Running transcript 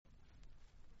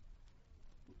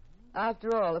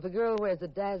After all, if a girl wears a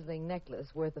dazzling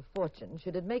necklace worth a fortune,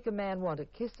 should it make a man want to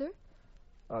kiss her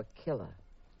or kill her?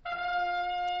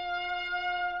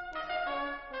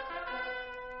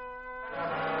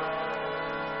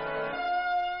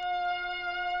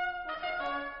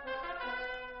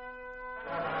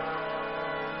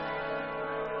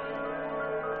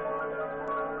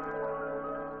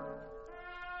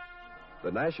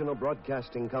 The National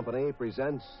Broadcasting Company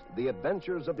presents The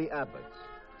Adventures of the Abbotts,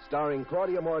 starring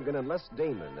Claudia Morgan and Les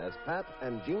Damon as Pat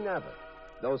and Jean Abbott,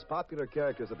 those popular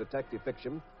characters of detective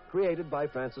fiction created by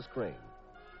Francis Crane.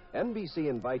 NBC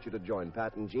invites you to join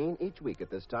Pat and Jean each week at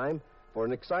this time for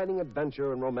an exciting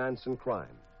adventure in romance and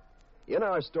crime. In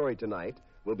our story tonight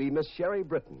will be Miss Sherry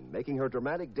Britton making her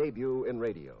dramatic debut in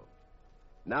radio.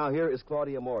 Now here is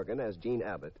Claudia Morgan as Jean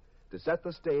Abbott to set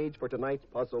the stage for tonight's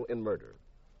puzzle in murder.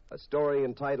 A story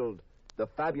entitled The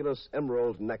Fabulous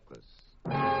Emerald Necklace.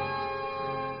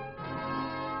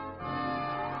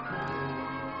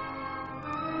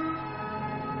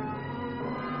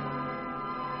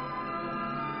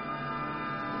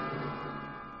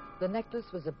 The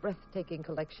necklace was a breathtaking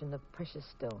collection of precious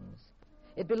stones.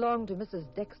 It belonged to Mrs.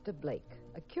 Dexter Blake,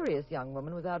 a curious young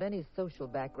woman without any social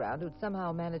background who'd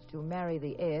somehow managed to marry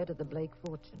the heir to the Blake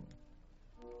fortune.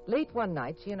 Late one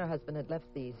night, she and her husband had left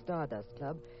the Stardust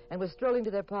Club and were strolling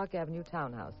to their Park Avenue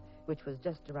townhouse, which was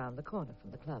just around the corner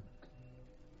from the club.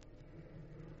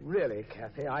 Really,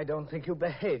 Kathy, I don't think you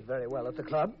behaved very well at the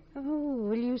club. Oh,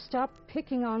 will you stop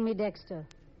picking on me, Dexter?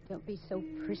 Don't be so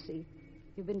prissy.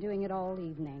 You've been doing it all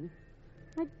evening.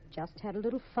 I just had a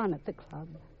little fun at the club.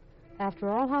 After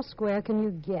all, how square can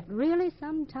you get? Really,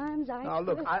 sometimes Now,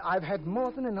 look, I've had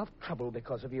more than enough trouble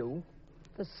because of you.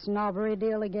 The snobbery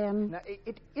deal again? Now,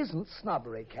 it isn't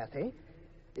snobbery, Kathy.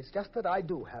 It's just that I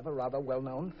do have a rather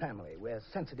well-known family. We're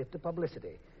sensitive to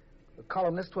publicity. The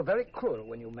columnists were very cruel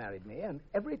when you married me, and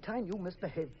every time you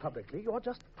misbehave publicly, you're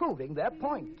just proving their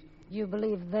point. You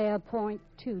believe their point,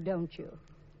 too, don't you?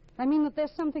 I mean that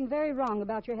there's something very wrong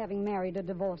about your having married a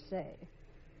divorcee,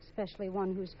 especially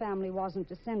one whose family wasn't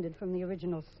descended from the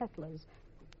original settlers,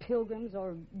 Pilgrims,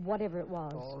 or whatever it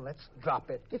was. Oh, let's drop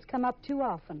it. It's come up too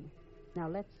often. Now,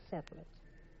 let's settle it.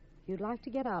 You'd like to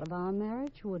get out of our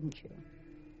marriage, wouldn't you?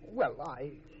 Well,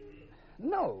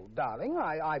 No, darling,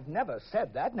 I've never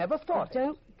said that, never thought it.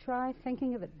 Don't try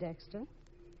thinking of it, Dexter.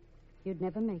 You'd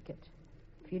never make it.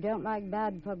 If you don't like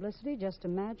bad publicity, just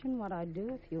imagine what I'd do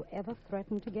if you ever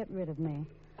threatened to get rid of me.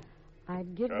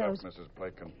 I'd give Shut those... up, Mrs.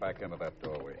 Blake, and back into that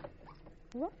doorway.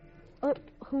 What?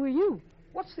 Who are you?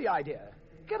 What's the idea?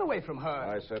 Get away from her.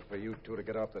 I said for you two to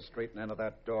get off the straight end of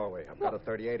that doorway. I've got a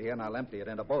 .38 here, and I'll empty it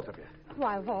into both of you.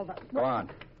 Why, of all the... Go on.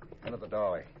 Into the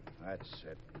doorway. That's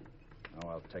it. Now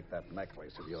I'll take that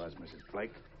necklace of yours, Mrs.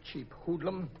 Blake. Cheap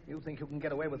hoodlum. You think you can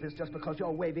get away with this just because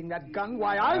you're waving that gun?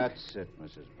 Why, That's it,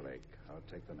 Mrs. Blake. I'll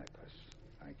take the necklace.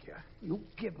 Thank you. You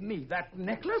give me that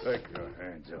necklace? Take your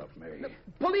hands off me.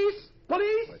 Police!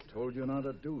 Police! I told you not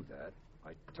to do that.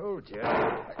 I told you.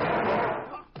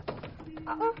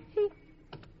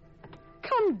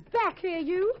 Come back here,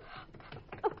 you.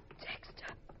 Oh,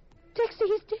 Dexter. Dexter,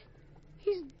 he's dead.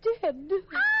 He's dead.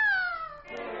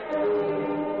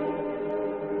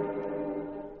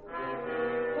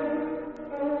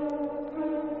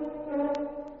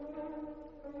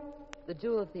 The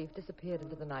jewel thief disappeared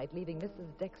into the night, leaving Mrs.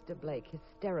 Dexter Blake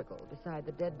hysterical beside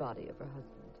the dead body of her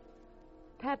husband.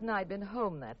 Pat and I had been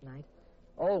home that night.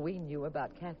 All we knew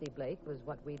about Kathy Blake was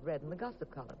what we'd read in the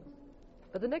gossip columns.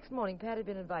 But the next morning, Pat had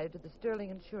been invited to the Sterling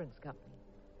Insurance Company.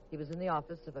 He was in the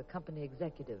office of a company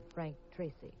executive, Frank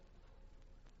Tracy.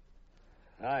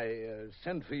 I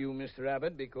sent for you, Mr.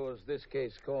 Abbott, because this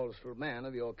case calls for a man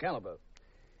of your caliber.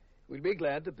 We'll be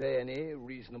glad to pay any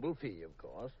reasonable fee, of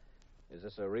course. Is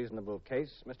this a reasonable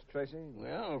case, Mr. Tracy?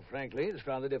 Well, frankly, it's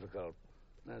rather difficult.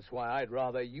 That's why I'd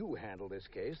rather you handle this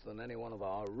case than any one of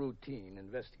our routine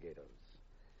investigators.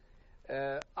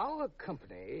 Our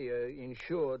company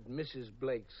insured Mrs.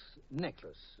 Blake's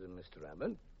necklace, Mr.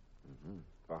 Abbott. Mm-hmm.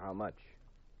 For how much?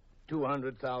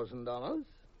 $200,000.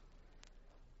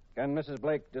 Can Mrs.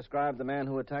 Blake describe the man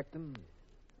who attacked him?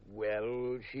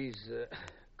 Well, she's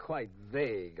quite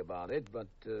vague about it, but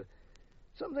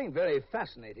something very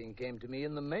fascinating came to me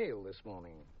in the mail this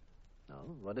morning.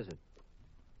 Oh, what is it?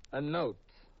 A note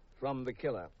from the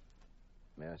killer.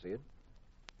 May I see it?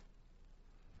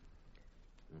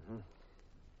 Mm-hmm.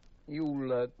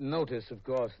 You'll notice, of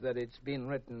course, that it's been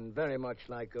written very much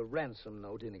like a ransom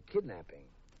note in a kidnapping.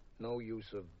 No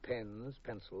use of pens,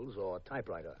 pencils, or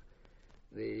typewriter.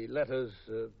 The letters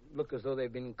look as though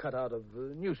they've been cut out of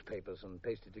newspapers and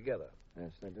pasted together.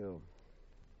 Yes, they do.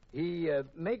 He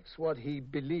makes what he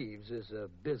believes is a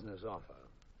business offer.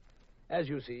 As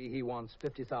you see, he wants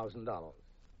 $50,000.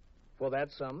 For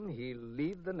that sum, he'll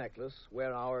leave the necklace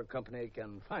where our company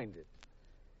can find it.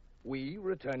 We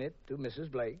return it to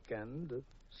Mrs. Blake and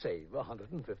save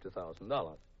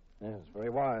 $150,000. Yes, very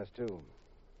wise, too.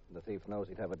 The thief knows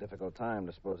he'd have a difficult time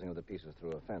disposing of the pieces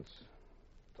through a fence.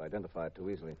 It's identified too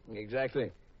easily. Exactly.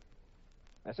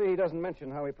 I see he doesn't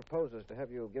mention how he proposes to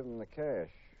have you give him the cash.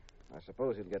 I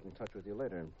suppose he'll get in touch with you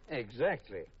later.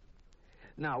 Exactly.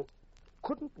 Now,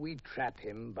 couldn't we trap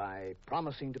him by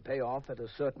promising to pay off at a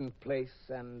certain place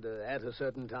and at a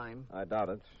certain time? I doubt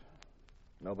it.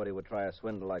 Nobody would try a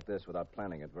swindle like this without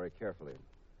planning it very carefully.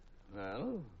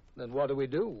 Well, then what do we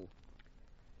do?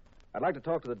 I'd like to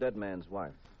talk to the dead man's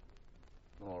wife.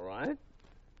 All right.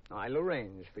 I'll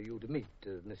arrange for you to meet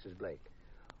Mrs. Blake.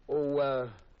 Oh,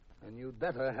 and you'd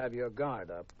better have your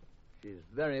guard up. She's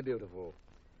very beautiful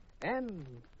and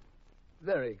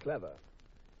very clever.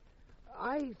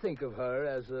 I think of her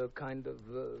as a kind of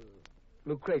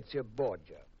Lucrezia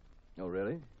Borgia. Oh,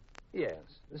 really?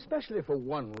 Yes, especially for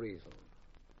one reason.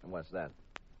 And what's that?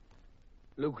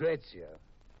 Lucrezia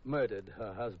murdered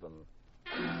her husband.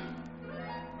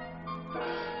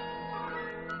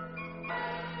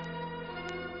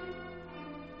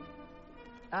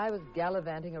 I was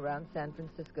gallivanting around San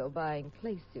Francisco buying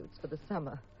play suits for the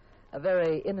summer. A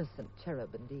very innocent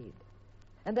cherub indeed.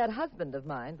 And that husband of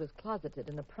mine was closeted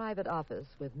in a private office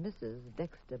with Mrs.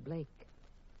 Dexter Blake.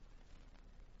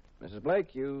 Mrs.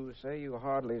 Blake, you say you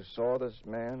hardly saw this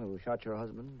man who shot your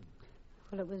husband?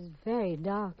 Well, it was very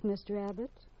dark, Mr.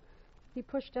 Abbott. He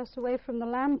pushed us away from the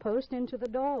lamppost into the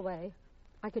doorway.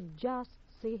 I could just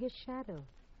see his shadow.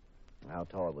 How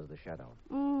tall was the shadow?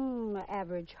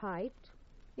 Average height.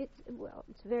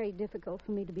 It's very difficult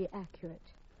for me to be accurate.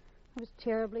 I was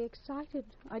terribly excited.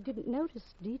 I didn't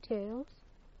notice details.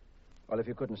 Well, if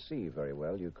you couldn't see very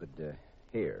well, you could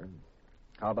hear.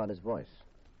 How about his voice?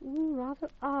 Rather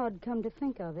odd, come to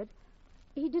think of it.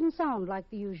 He didn't sound like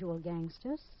the usual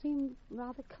gangster. Seemed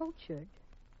rather cultured.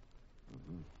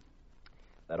 Mm-hmm.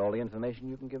 That all the information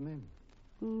you can give me?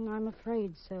 I'm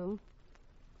afraid so.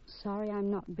 Sorry I'm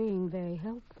not being very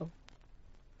helpful.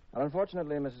 Well,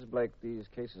 unfortunately, Mrs. Blake, these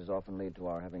cases often lead to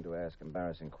our having to ask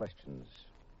embarrassing questions,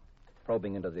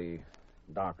 probing into the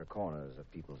darker corners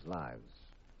of people's lives.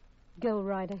 Go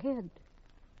right ahead.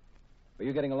 Are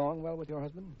you getting along well with your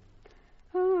husband?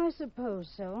 Oh, I suppose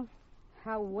so.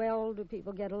 How well do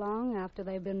people get along after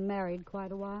they've been married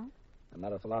quite a while? I'm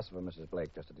not a philosopher, Mrs.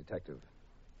 Blake, just a detective.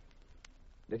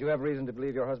 Did you have reason to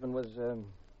believe your husband was,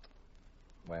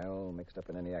 mixed up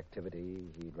in any activity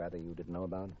he'd rather you didn't know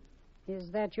about?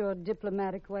 Is that your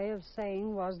diplomatic way of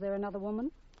saying, was there another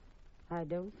woman? I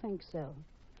don't think so.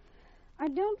 I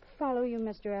don't follow you,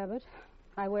 Mr. Abbott.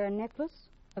 I wear a necklace,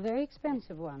 a very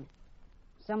expensive one.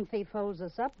 Some thief holds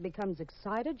us up, becomes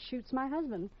excited, shoots my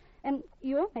husband. And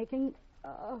you're making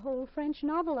a whole French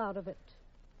novel out of it.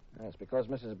 That's because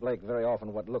Mrs. Blake very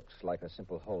often what looks like a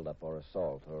simple holdup or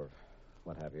assault or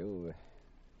what have you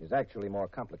is actually more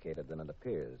complicated than it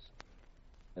appears.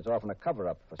 It's often a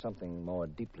cover-up for something more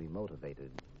deeply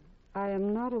motivated. I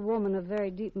am not a woman of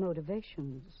very deep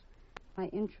motivations. My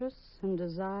interests and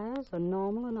desires are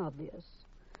normal and obvious.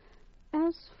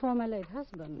 As for my late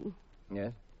husband...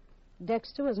 Yes?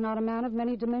 Dexter was not a man of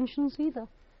many dimensions either.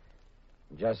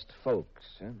 Just folks,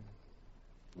 huh?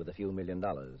 With a few $1 million.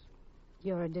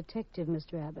 You're a detective,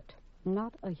 Mr. Abbott,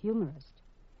 not a humorist.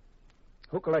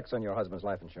 Who collects on your husband's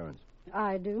life insurance?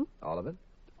 I do. All of it?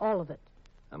 All of it.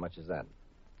 How much is that?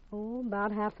 Oh,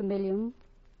 about $500,000.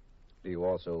 Do you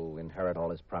also inherit all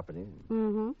his property?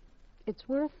 Mm-hmm. It's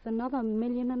worth another $1.5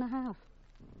 million.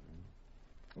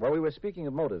 Well, we were speaking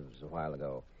of motives a while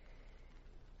ago.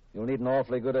 You'll need an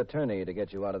awfully good attorney to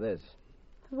get you out of this.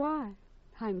 Why?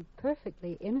 I'm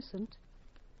perfectly innocent.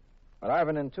 Well, I have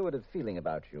an intuitive feeling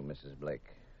about you, Mrs. Blake.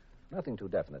 Nothing too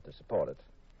definite to support it.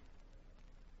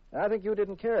 I think you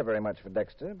didn't care very much for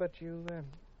Dexter, but you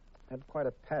had quite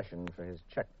a passion for his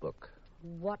checkbook.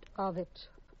 What of it?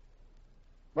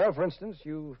 Well, for instance,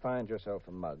 you find yourself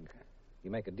a mug.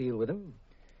 You make a deal with him.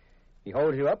 He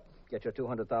holds you up, gets your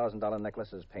 $200,000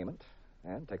 necklace as payment,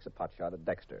 and takes a pot shot at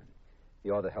Dexter.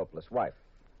 You're the helpless wife.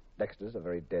 Dexter's a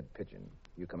very dead pigeon.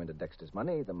 You come into Dexter's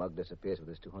money, the mug disappears with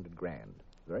his $200,000.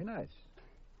 Very nice.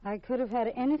 I could have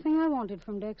had anything I wanted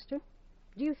from Dexter.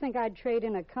 Do you think I'd trade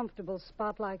in a comfortable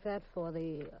spot like that for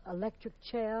the electric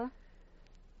chair?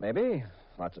 Maybe.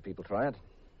 Lots of people try it.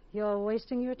 You're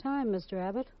wasting your time, Mr.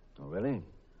 Abbott. Oh, really?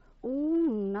 Oh,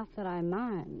 not that I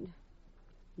mind.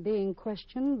 Being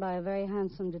questioned by a very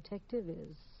handsome detective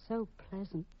is so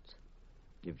pleasant.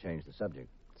 You've changed the subject.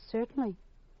 Certainly.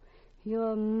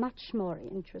 You're much more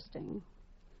interesting.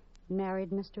 Married,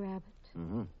 Mr. Abbott?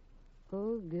 Mm-hmm.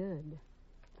 Oh, good.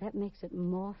 That makes it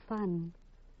more fun.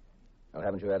 Well,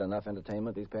 haven't you had enough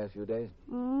entertainment these past few days?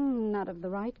 Not of the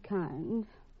right kind.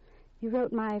 You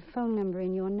wrote my phone number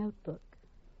in your notebook.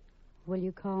 Will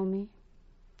you call me?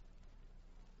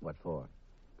 What for?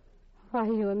 Why,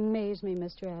 you amaze me,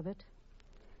 Mr. Abbott.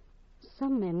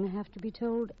 Some men have to be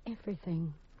told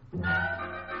everything.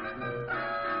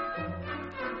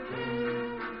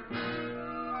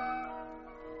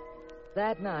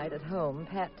 That night at home,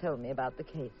 Pat told me about the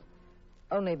case.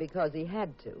 Only because he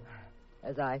had to,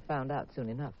 as I found out soon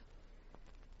enough.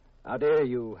 Now, dear,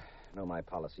 you know my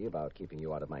policy about keeping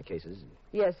you out of my cases.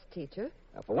 Yes, teacher.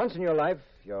 Now, for once in your life,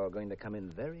 you're going to come in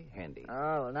very handy.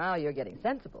 Oh, well, now you're getting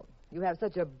sensible. You have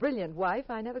such a brilliant wife,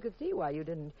 I never could see why you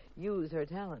didn't use her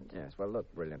talent. Yes, well,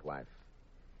 look, brilliant wife.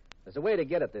 There's a way to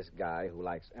get at this guy who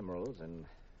likes emeralds and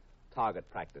target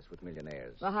practice with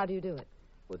millionaires. Well, how do you do it?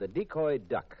 With a decoy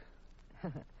duck.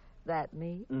 That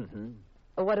me? Mm-hmm.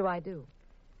 Oh, what do I do?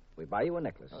 We buy you a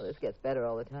necklace. Oh, this gets better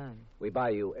all the time. We buy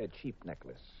you a cheap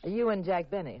necklace. You and Jack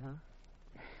Benny,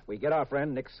 huh? We get our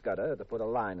friend Nick Scudder to put a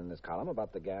line in this column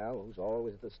about the gal who's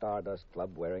always at the Stardust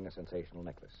Club wearing a sensational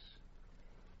necklace.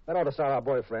 That ought to start our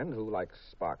boyfriend, who likes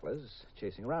sparklers,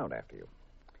 chasing around after you.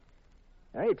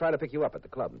 Now, he'd try to pick you up at the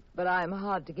club. But I'm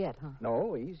hard to get, huh?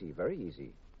 No, easy, very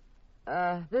easy.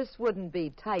 This wouldn't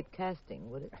be typecasting,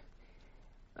 would it?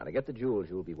 Now, to get the jewels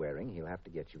you'll be wearing, he'll have to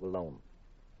get you alone.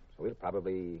 So he'll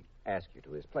probably ask you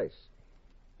to his place.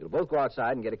 You'll both go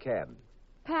outside and get a cab.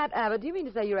 Pat Abbott, do you mean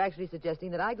to say you're actually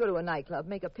suggesting that I go to a nightclub,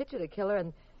 make a pitch at a killer,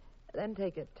 and then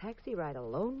take a taxi ride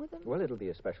alone with him? Well, it'll be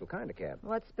a special kind of cab.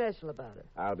 What's special about it?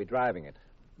 I'll be driving it.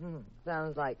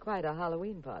 Sounds like quite a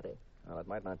Halloween party. Well, it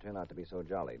might not turn out to be so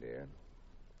jolly, dear.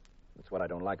 That's what I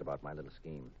don't like about my little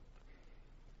scheme.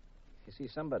 You see,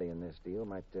 somebody in this deal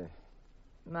might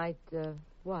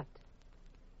What?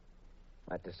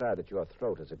 Might decide that your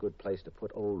throat is a good place to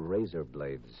put old razor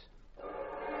blades.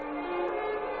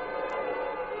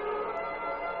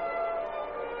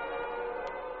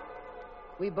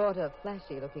 We bought a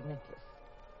flashy-looking necklace.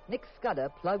 Nick Scudder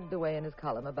plugged away in his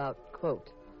column about,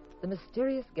 quote, the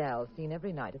mysterious gal seen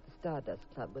every night at the Stardust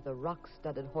Club with a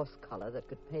rock-studded horse collar that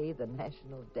could pay the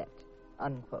national debt,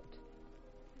 unquote.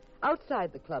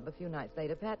 Outside the club a few nights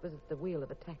later, Pat was at the wheel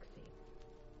of a taxi.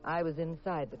 I was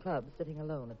inside the club, sitting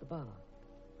alone at the bar.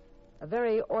 A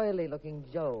very oily-looking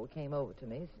Joe came over to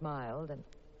me, smiled, and,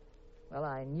 well,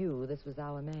 I knew this was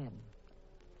our man.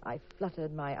 I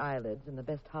fluttered my eyelids in the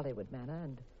best Hollywood manner,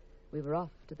 and we were off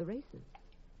to the races.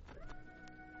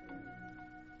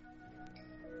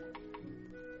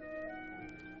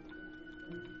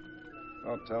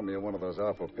 Don't tell me you're one of those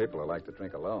awful people who like to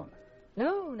drink alone.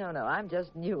 No. I'm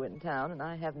just new in town, and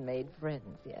I haven't made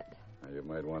friends yet. Now, you've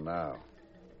made one now.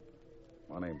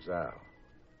 My name's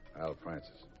Al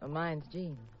Francis. Mine's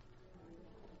Jean.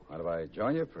 Mind if I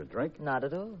join you for a drink? Not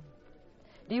at all.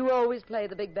 Do you always play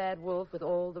the big bad wolf with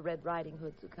all the Red Riding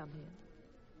Hoods who come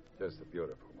here? Just the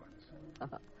beautiful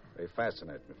ones. They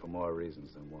fascinate me for more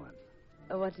reasons than one.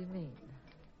 What do you mean?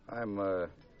 I'm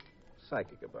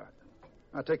psychic about them.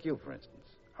 I'll take you, for instance.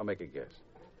 I'll make a guess.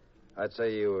 I'd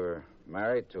say you were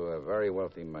married to a very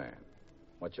wealthy man,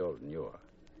 much older than you are.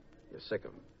 You're sick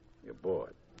of him. You're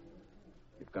bored.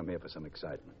 You've come here for some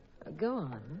excitement. Go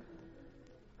on.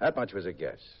 That much was a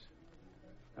guess.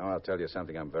 Now I'll tell you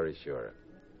something I'm very sure of.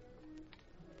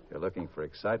 You're looking for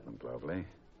excitement, lovely.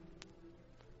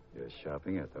 You're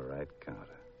shopping at the right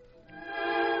counter.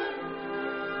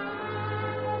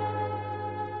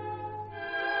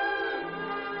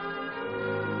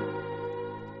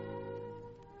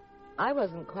 I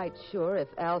wasn't quite sure if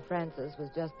Al Francis was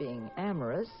just being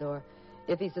amorous or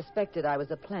if he suspected I was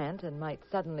a plant and might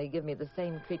suddenly give me the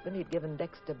same treatment he'd given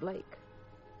Dexter Blake.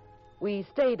 We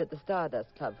stayed at the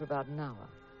Stardust Club for about an hour.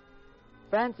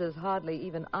 Francis hardly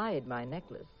even eyed my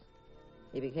necklace.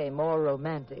 He became more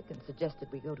romantic and suggested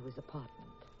we go to his apartment.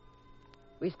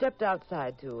 We stepped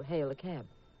outside to hail a cab.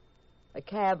 A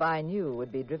cab I knew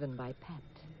would be driven by Pat.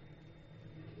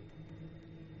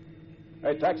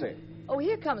 Hey, taxi. Oh,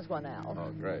 here comes one, Al.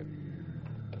 Oh, great.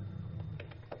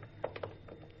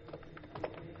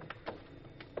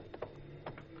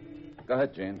 Go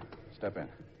ahead, Gene. Step in.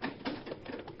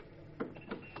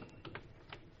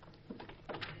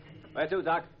 Where to,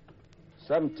 Doc?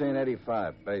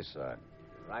 1785, Bayside.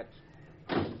 Right.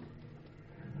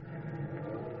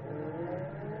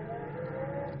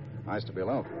 Nice to be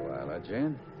alone for a while, huh,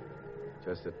 Gene?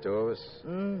 Just the two of us?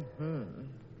 Mm-hmm.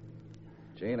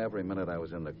 Gene, every minute I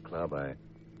was in the club, I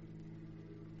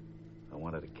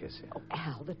wanted to kiss you. Oh,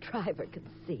 Al, the driver can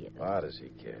see it. Why does he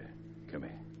care? Come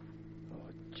here. Oh,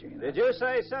 Gene. Did you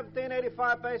say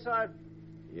 1785 Bayside?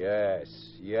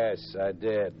 Yes, I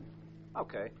did.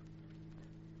 Okay.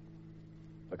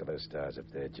 Look at those stars up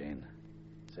there, Gene.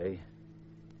 See?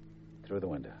 Through the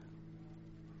window.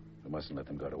 We mustn't let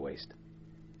them go to waste.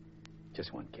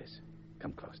 Just one kiss.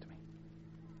 Come close to me.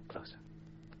 Closer.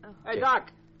 Hey,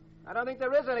 Doc. I don't think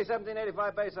there is any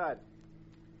 1785 Bayside.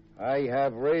 I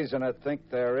have reason to think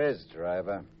there is,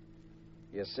 driver.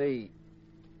 You see,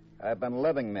 I've been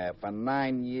living there for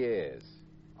 9 years.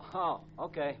 Oh,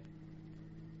 okay.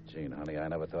 Gene, honey, I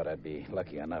never thought I'd be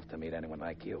lucky enough to meet anyone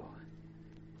like you.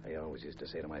 I always used to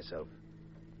say to myself,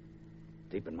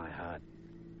 deep in my heart,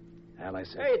 Al, I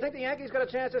said... Hey, you think the Yankees got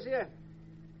a chance this year?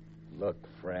 Look,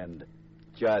 friend,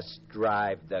 just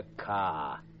drive the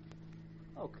car.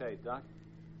 Okay, Doc.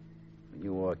 When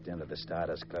you walked into the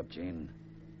Stardust Club, Gene,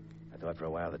 I thought for a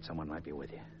while that someone might be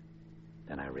with you.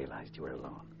 Then I realized you were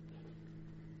alone.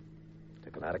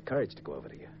 Took a lot of courage to go over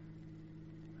to you.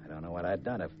 I don't know what I'd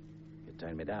done if you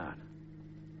turned me down.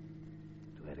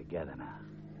 We're together now.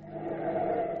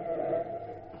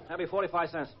 That'll be 45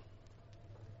 cents.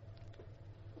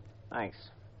 Thanks.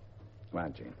 Come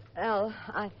on, Gene. Al,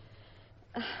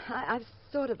 I've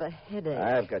sort of a headache.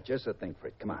 I've got just the thing for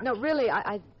it. Come on. No, really,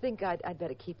 I think I'd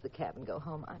better keep the cab and go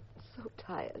home. I'm so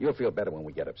tired. You'll feel better when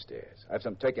we get upstairs. I have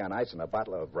some turkey on ice and a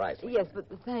bottle of Riesling. Yes, but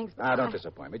thanks. But Don't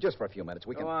disappoint me. Just for a few minutes.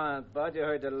 We can... Go on, Bud. You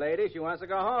heard the lady. She wants to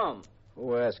go home.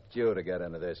 Who asked you to get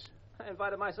into this? I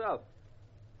invited myself.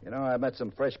 You know, I met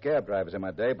some fresh cab drivers in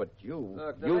my day, but you...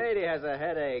 Look, the lady has a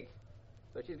headache.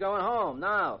 So she's going home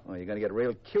now. Well, you're going to get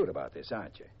real cute about this,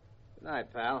 aren't you? Good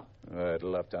night, pal. I'd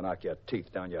love to knock your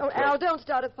teeth down your Oh, throat. Al, don't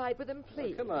start a fight with him,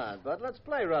 please. Come on, Bud. Let's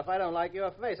play rough. I don't like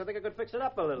your face. I think I could fix it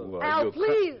up a little. Well, Al,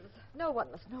 please. No one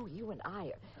must know you and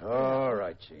I are... All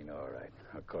right, Gene, all right.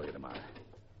 I'll call you tomorrow.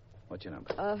 What's your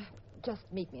number?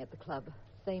 Just meet me at the club.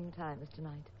 Same time as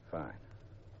tonight. Fine.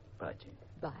 Bye, Gene.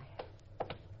 Bye.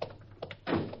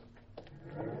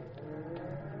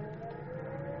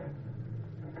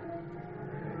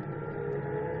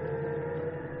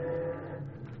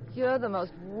 You're the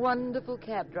most wonderful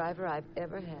cab driver I've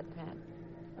ever had, Pat.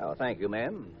 Oh, thank you,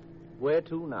 ma'am. Where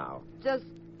to now? Just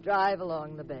drive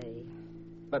along the bay.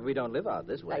 But we don't live out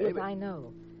this way. Yes, I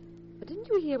know. But didn't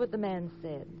you hear what the man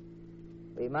said?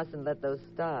 We mustn't let those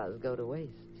stars go to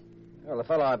waste. Well, the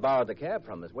fellow I borrowed the cab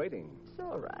from is waiting. It's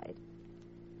all right.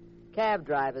 Cab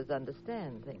drivers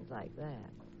understand things like that.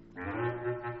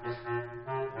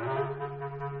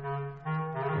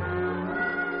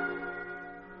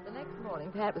 The next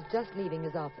morning, Pat was just leaving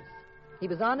his office. He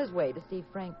was on his way to see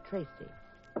Frank Tracy.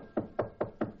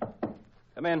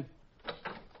 Come in.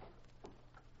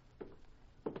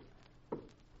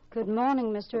 Good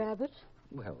morning, Mr. Abbott.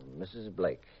 Well, Mrs.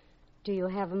 Blake. Do you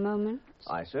have a moment?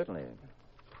 I certainly...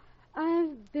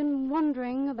 I've been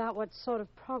wondering about what sort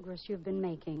of progress you've been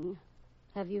making.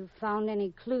 Have you found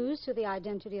any clues to the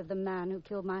identity of the man who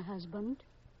killed my husband?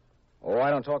 Oh, I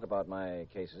don't talk about my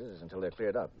cases until they're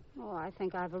cleared up. Oh, I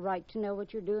think I have a right to know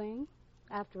what you're doing.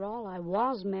 After all, I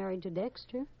was married to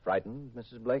Dexter. Frightened,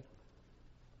 Mrs. Blake?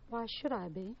 Why should I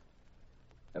be?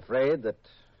 Afraid that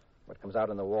what comes out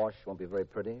in the wash won't be very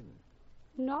pretty?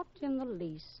 Not in the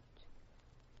least.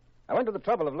 I went to the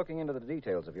trouble of looking into the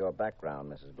details of your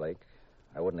background, Mrs. Blake.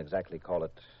 I wouldn't exactly call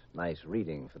it nice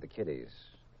reading for the kiddies.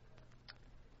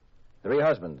 3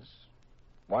 husbands.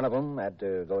 One of them had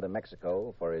to go to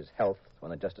Mexico for his health when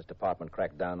the Justice Department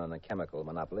cracked down on the chemical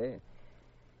monopoly.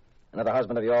 Another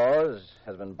husband of yours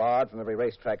has been barred from every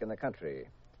racetrack in the country.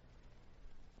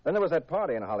 Then there was that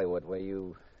party in Hollywood where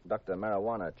you ducked a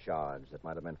marijuana charge that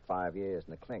might have meant 5 years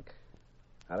in the clink.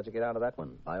 How did you get out of that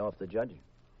one? Buy off the judge?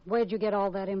 Where'd you get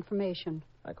all that information?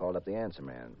 I called up the answer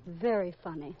man. Very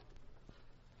funny.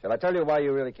 Shall I tell you why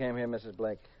you really came here, Mrs.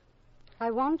 Blake? I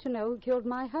want to know who killed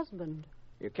my husband.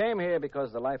 You came here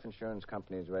because the life insurance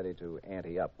company is ready to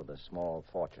ante up with a small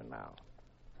fortune now.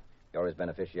 You're his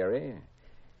beneficiary.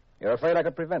 You're afraid I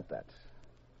could prevent that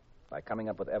by coming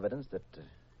up with evidence that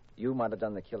you might have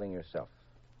done the killing yourself.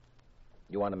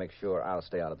 You want to make sure I'll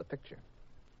stay out of the picture.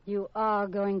 You are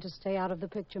going to stay out of the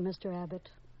picture, Mr. Abbott.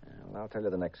 Well, I'll tell you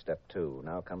the next step, too.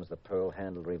 Now comes the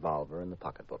pearl-handled revolver in the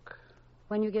pocketbook.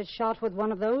 When you get shot with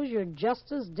one of those, you're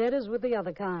just as dead as with the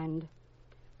other kind.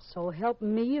 So help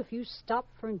me if you stop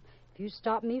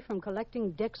me from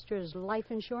collecting Dexter's life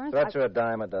insurance. Threats are a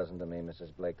dime a dozen to me,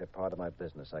 Mrs. Blake. They're part of my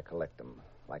business. I collect them,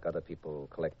 like other people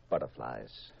collect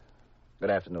butterflies. Good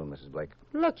afternoon, Mrs. Blake.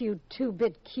 Look, you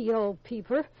 2-bit keyhole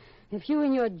peeper. If you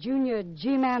and your junior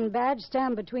G-Man badge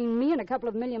stand between me and a couple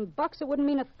of $1 million, it wouldn't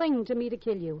mean a thing to me to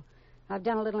kill you. I've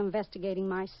done a little investigating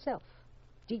myself.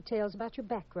 Details about your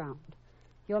background.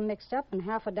 You're mixed up in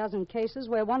half a dozen cases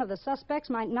where one of the suspects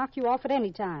might knock you off at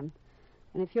any time.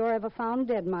 And if you're ever found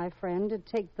dead, my friend, it'd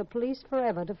take the police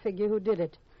forever to figure who did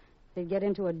it. They'd get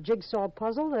into a jigsaw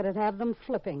puzzle that'd have them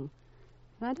flipping.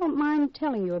 And I don't mind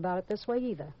telling you about it this way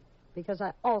either, because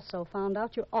I also found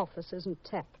out your office isn't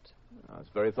tapped. Oh, it's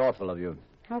very thoughtful of you.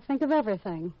 I think of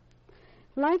everything.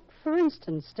 Like, for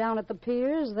instance, down at the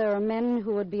piers, there are men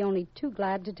who would be only too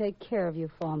glad to take care of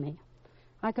you for me.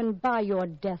 I can buy your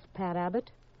death, Pat Abbott.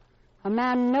 A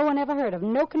man no one ever heard of,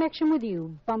 no connection with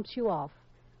you, bumps you off.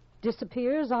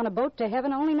 Disappears on a boat to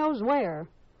heaven only knows where.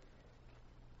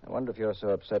 I wonder if you're so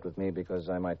upset with me because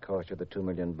I might cost you the $2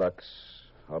 million,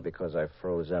 or because I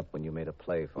froze up when you made a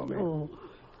play for me. Oh,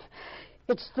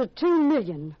 it's the $2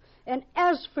 million. And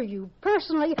as for you,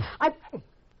 personally, I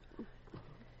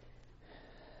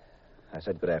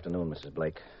said good afternoon, Mrs.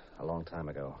 Blake, a long time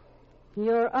ago.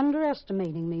 You're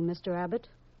underestimating me, Mr. Abbott,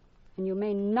 and you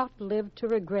may not live to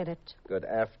regret it. Good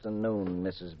afternoon,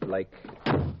 Mrs. Blake.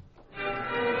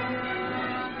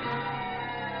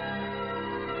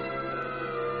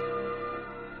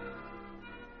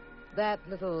 That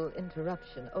little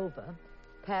interruption over,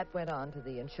 Pat went on to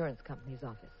the insurance company's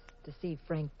office to see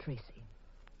Frank Tracy.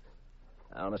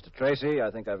 Now, Mr. Tracy,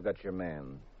 I think I've got your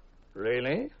man.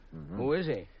 Really? Mm-hmm. Who is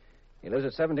he? He lives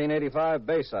at 1785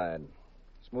 Bayside.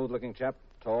 Smooth-looking chap,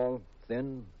 tall,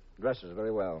 thin, dresses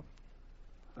very well.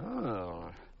 Oh.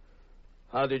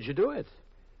 How did you do it?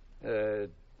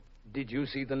 Did you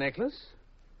see the necklace?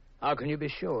 How can you be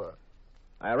sure?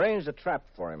 I arranged a trap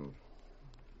for him.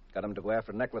 Got him to go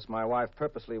after a necklace my wife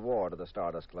purposely wore to the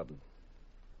Stardust Club.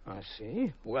 I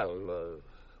see. Well,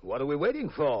 what are we waiting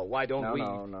for? Why don't we...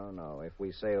 No. If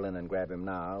we sail in and grab him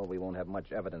now, we won't have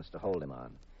much evidence to hold him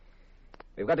on.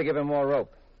 We've got to give him more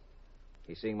rope.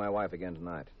 He's seeing my wife again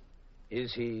tonight.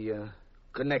 Is he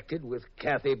connected with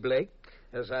Kathy Blake,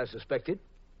 as I suspected?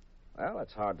 Well,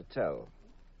 that's hard to tell.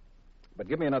 But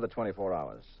give me another 24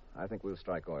 hours. I think we'll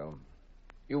strike oil.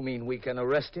 You mean we can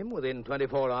arrest him within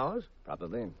 24 hours?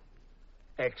 Probably.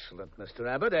 Excellent, Mr.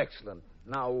 Abbott, excellent.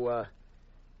 Now,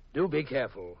 do be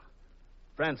careful.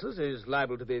 Francis is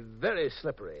liable to be very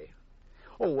slippery.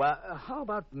 Oh, how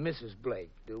about Mrs.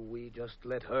 Blake? Do we just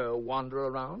let her wander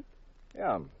around?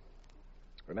 Yeah.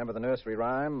 Remember the nursery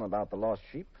rhyme about the lost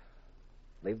sheep?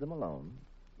 Leave them alone,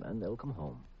 and they'll come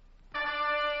home.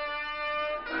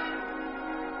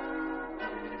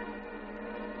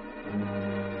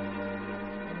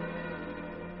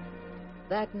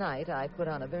 That night, I put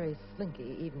on a very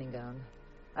slinky evening gown.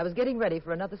 I was getting ready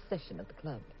for another session at the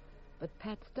club, but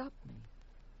Pat stopped me.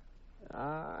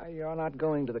 You're not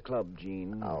going to the club,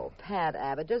 Jean. Oh, Pat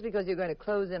Abbott, just because you're going to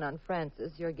close in on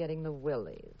Francis, you're getting the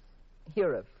willies.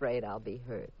 You're afraid I'll be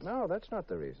hurt. No, that's not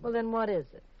the reason. Well, then what is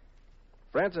it?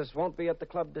 Francis won't be at the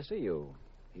club to see you.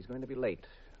 He's going to be late.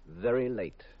 Very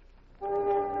late.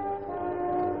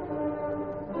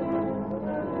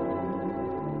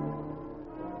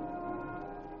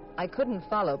 I couldn't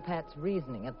follow Pat's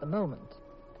reasoning at the moment.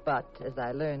 But, as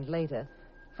I learned later,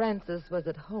 Francis was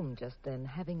at home just then,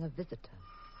 having a visitor.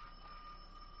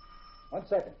 1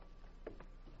 second.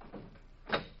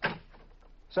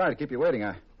 Sorry to keep you waiting.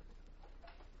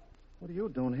 What are you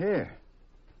doing here?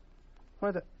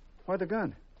 Why the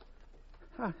gun?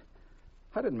 I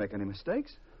didn't make any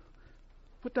mistakes.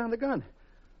 Put down the gun.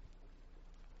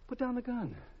 Put down the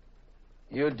gun.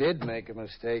 You did make a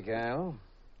mistake, Al.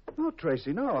 No,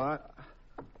 Tracy, no.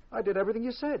 I did everything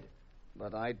you said.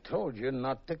 But I told you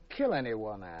not to kill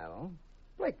anyone, Al.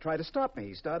 Blake tried to stop me.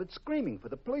 He started screaming for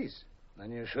the police.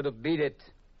 Then you should have beat it.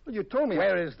 Well, you told me...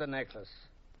 Where is the necklace?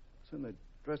 It's in the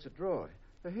dresser drawer.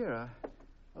 Here,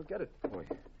 I'll get it for you.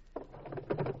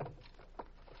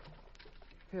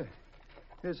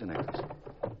 Here's the necklace.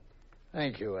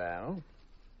 Thank you, Al.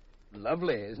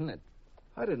 Lovely, isn't it?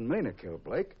 I didn't mean to kill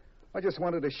Blake. I just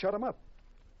wanted to shut him up.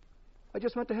 I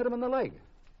just meant to hit him in the leg.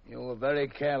 You were very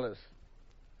careless.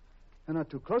 They're not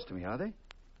too close to me, are they?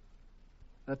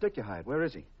 Now, Dick, you hide. Where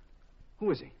is he? Who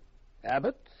is he?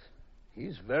 Abbott?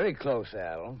 He's very close,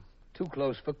 Al. Too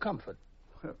close for comfort.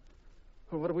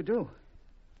 Well, what do we do?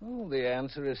 Oh, the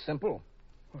answer is simple.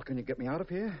 Well, can you get me out of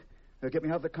here? Get me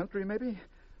out of the country, maybe?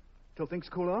 Till things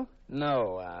cool off?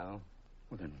 No, Al.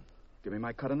 Well, then, give me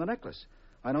my cut on the necklace.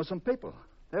 I know some people.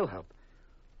 They'll help.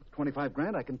 With 25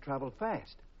 grand, I can travel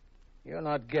fast. You're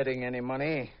not getting any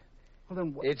money. Well,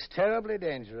 then what? It's terribly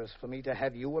dangerous for me to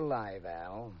have you alive,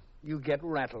 Al. You get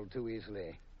rattled too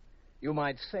easily. You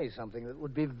might say something that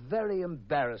would be very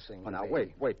embarrassing. Oh, now,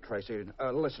 me. wait, Tracy.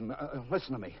 Listen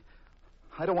to me.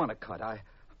 I don't want to cut.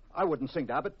 I wouldn't sing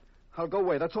to Abbott. I'll go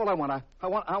away. That's all I want. I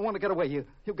want to get away.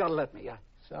 You've got to let me.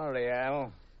 Sorry,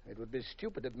 Al. It would be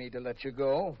stupid of me to let you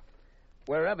go.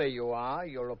 Wherever you are,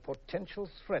 you're a potential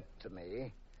threat to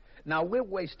me. Now, we're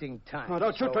wasting time. Oh,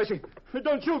 don't shoot, Tracy.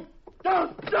 Don't shoot.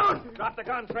 Don't! Drop the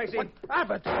gun, Tracy. What?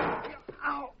 Abbott!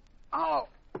 Ow! Ow!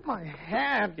 My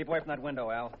hand! Keep away from that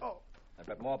window, Al. Oh. I've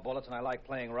got more bullets and I like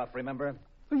playing rough, remember?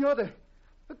 You're the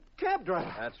cab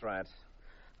driver. That's right.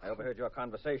 I overheard your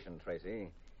conversation, Tracy.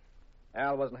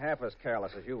 Al wasn't half as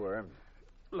careless as you were.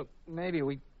 Look, maybe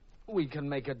we can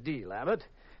make a deal, Abbott.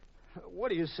 What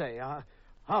do you say? How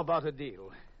about a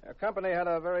deal? Your company had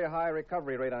a very high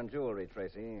recovery rate on jewelry,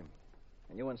 Tracy.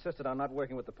 And you insisted on not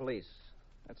working with the police.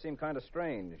 That seemed kind of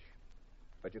strange.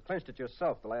 But you clinched it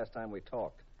yourself the last time we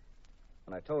talked.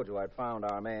 When I told you I'd found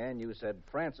our man, you said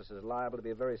Francis is liable to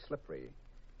be very slippery.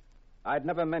 I'd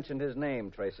never mentioned his name,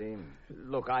 Tracy.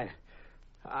 Look,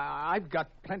 I've got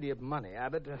plenty of money,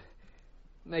 Abbott.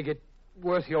 Make it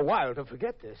worth your while to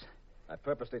forget this. I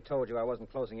purposely told you I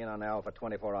wasn't closing in on Al for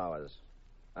 24 hours.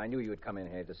 I knew you'd come in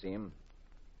here to see him.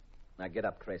 Now get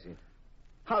up, Tracy.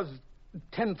 How's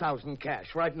 10,000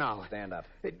 cash right now? Stand up.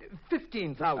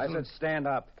 15,000. I said stand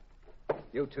up.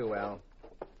 You too, Al.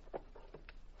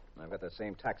 I've got the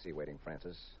same taxi waiting,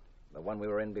 Francis. The one we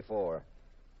were in before.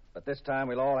 But this time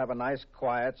we'll all have a nice,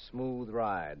 quiet, smooth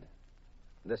ride.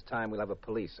 This time we'll have a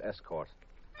police escort.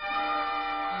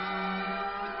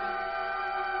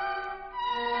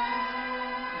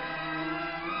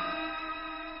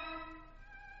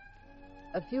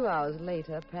 A few hours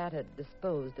later, Pat had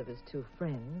disposed of his two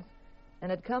friends and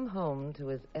had come home to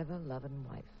his ever-loving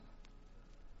wife.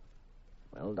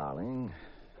 Well, darling,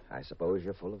 I suppose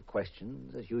you're full of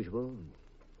questions, as usual.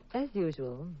 As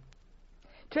usual.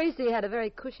 Tracy had a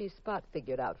very cushy spot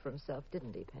figured out for himself,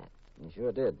 didn't he, Pat? He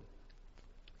sure did.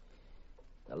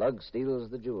 The lug steals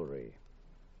the jewelry.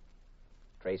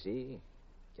 Tracy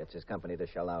gets his company to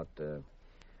shell out,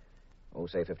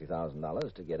 say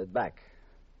 $50,000 to get it back.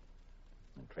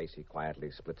 And Tracy quietly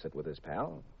splits it with his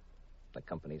pal. The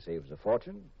company saves a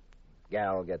fortune.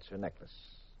 Gal gets her necklace.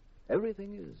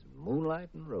 Everything is moonlight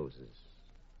and roses.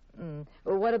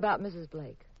 Well, what about Mrs.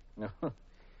 Blake?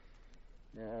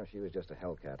 No, she was just a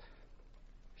hellcat.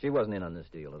 She wasn't in on this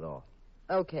deal at all.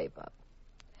 Okay, Bob.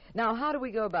 Now, how do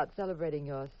we go about celebrating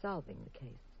your solving the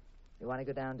case? You want to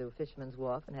go down to Fisherman's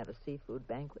Wharf and have a seafood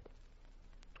banquet?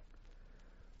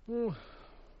 I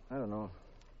don't know.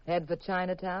 Head for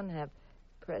Chinatown and have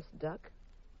pressed duck?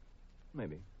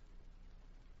 Maybe.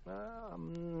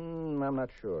 I'm not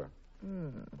sure.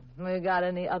 You got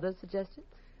any other suggestions?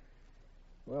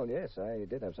 Well, yes, I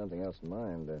did have something else in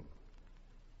mind.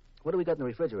 What do we got in the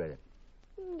refrigerator?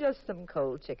 Just some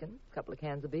cold chicken, a couple of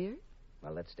cans of beer.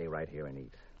 Well, let's stay right here and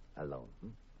eat. Alone.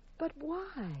 But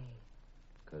why?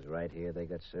 Because right here they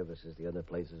got services the other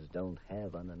places don't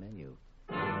have on the menu.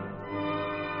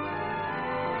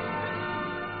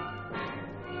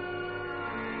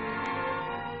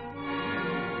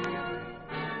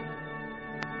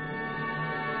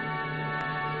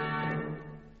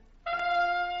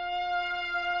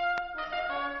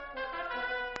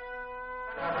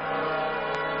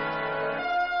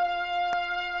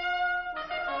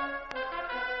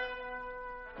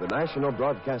 The National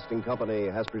Broadcasting Company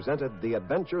has presented The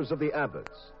Adventures of the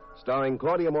Abbotts, starring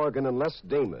Claudia Morgan and Les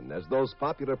Damon as those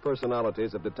popular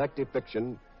personalities of detective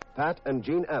fiction, Pat and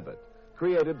Jean Abbott,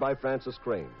 created by Francis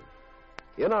Crane.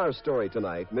 In our story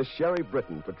tonight, Miss Sherry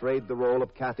Britton portrayed the role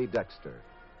of Kathy Dexter.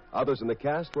 Others in the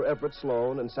cast were Everett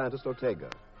Sloan and Santos Ortega.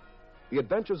 The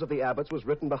Adventures of the Abbotts was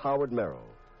written by Howard Merrill.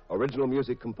 Original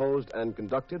music composed and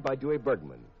conducted by Dewey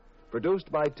Bergman.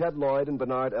 Produced by Ted Lloyd and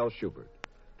Bernard L. Schubert.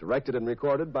 Directed and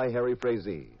recorded by Harry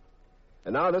Frazee.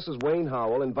 And now this is Wayne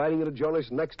Howell inviting you to join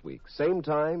us next week, same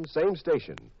time, same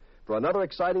station, for another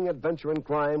exciting adventure in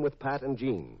crime with Pat and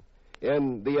Jean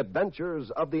in The Adventures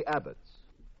of the Abbotts.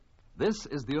 This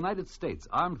is the United States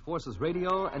Armed Forces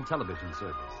Radio and Television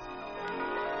Service.